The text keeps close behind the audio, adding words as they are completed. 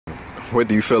What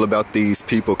do you feel about these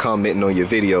people commenting on your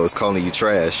videos, calling you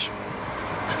trash?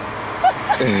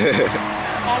 Calling me trash.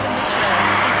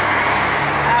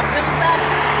 How I feel about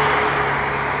it?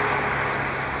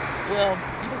 Well,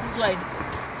 put it this way.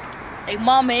 They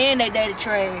mama and they daddy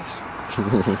trash.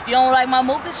 If you don't like my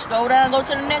movies, scroll down and go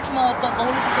to the next motherfucker. Go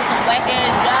listen to some whack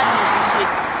ass genres and shit.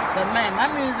 But man, my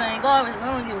music ain't garbage.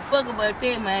 I don't give a fuck about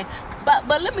that, man.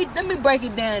 But let me break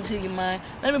it down to you, man.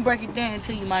 Let me break it down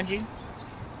to you, my G.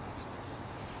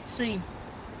 See,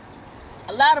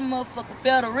 a lot of motherfuckers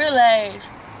fail to realize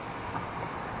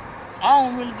I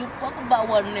don't really give a fuck about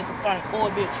what a nigga think or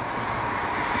a bitch.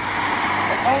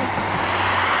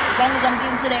 As long as I'm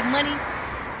getting to that money,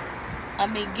 I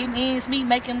mean, getting ends meet,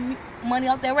 making money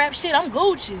off that rap shit, I'm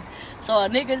Gucci. So a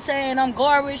nigga saying I'm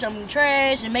garbage, I'm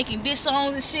trash, and making diss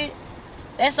songs and shit,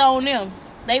 that's on them.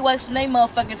 They wasting their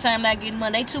motherfucking time not getting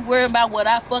money. They too worried about what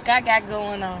I got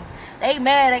going on. They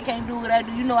mad they can't do what I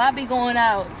do. You know, I be going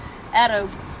out to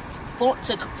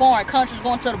foreign countries,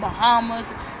 going to the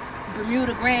Bahamas,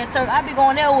 Bermuda, Grand Turk. I be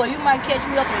going there where you might catch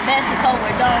me up in Mexico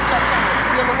where Donald Trump's trying to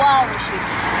build a wall and shit.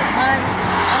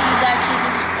 I'm just actually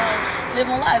just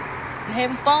living life. I'm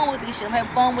having fun with this shit. I'm having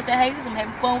fun with the haters. I'm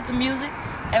having fun with the music.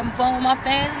 Having fun with my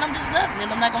fans, and I'm just loving it.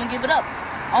 I'm not gonna give it up.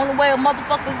 Only way a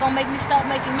motherfucker's gonna make me stop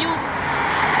making music.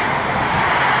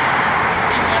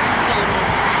 They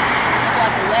gonna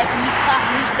have to whack me, pop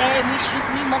me, stab me, shoot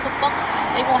me, motherfucker.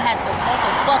 They gonna have to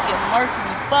motherfucking murk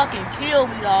me, fucking kill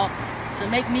me, dog, to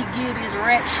make me give this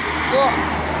rap shit up.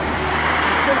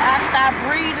 Until I stop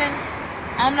breathing,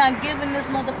 I'm not giving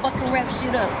this motherfucking rap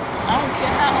shit up. I don't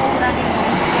care how old I am.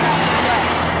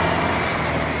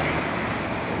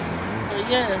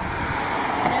 Yeah,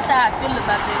 that's how I feel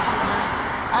about that shit, man.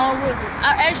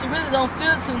 I actually really don't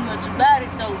feel too much about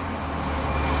it, though.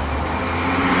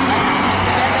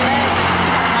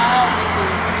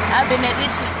 I've been at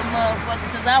this shit for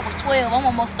motherfuckers since I was 12. I'm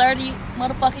almost 30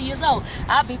 motherfucking years old.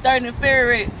 I'll be 30 in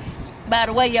February. By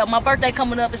the way, yeah, my birthday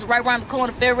coming up. It's right around the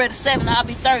corner, February the 7th. I'll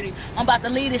be 30. I'm about to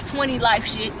leave this 20 life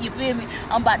shit, you feel me?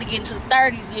 I'm about to get into the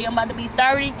 30s, yeah. I'm about to be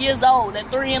 30 years old. That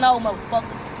 3 and 0,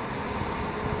 motherfucker.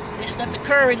 This stuff the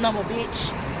Curry number,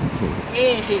 bitch.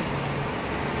 Yeah.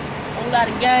 Whole lot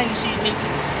of gang shit, nigga.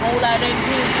 Whole lot of that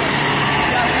good stuff.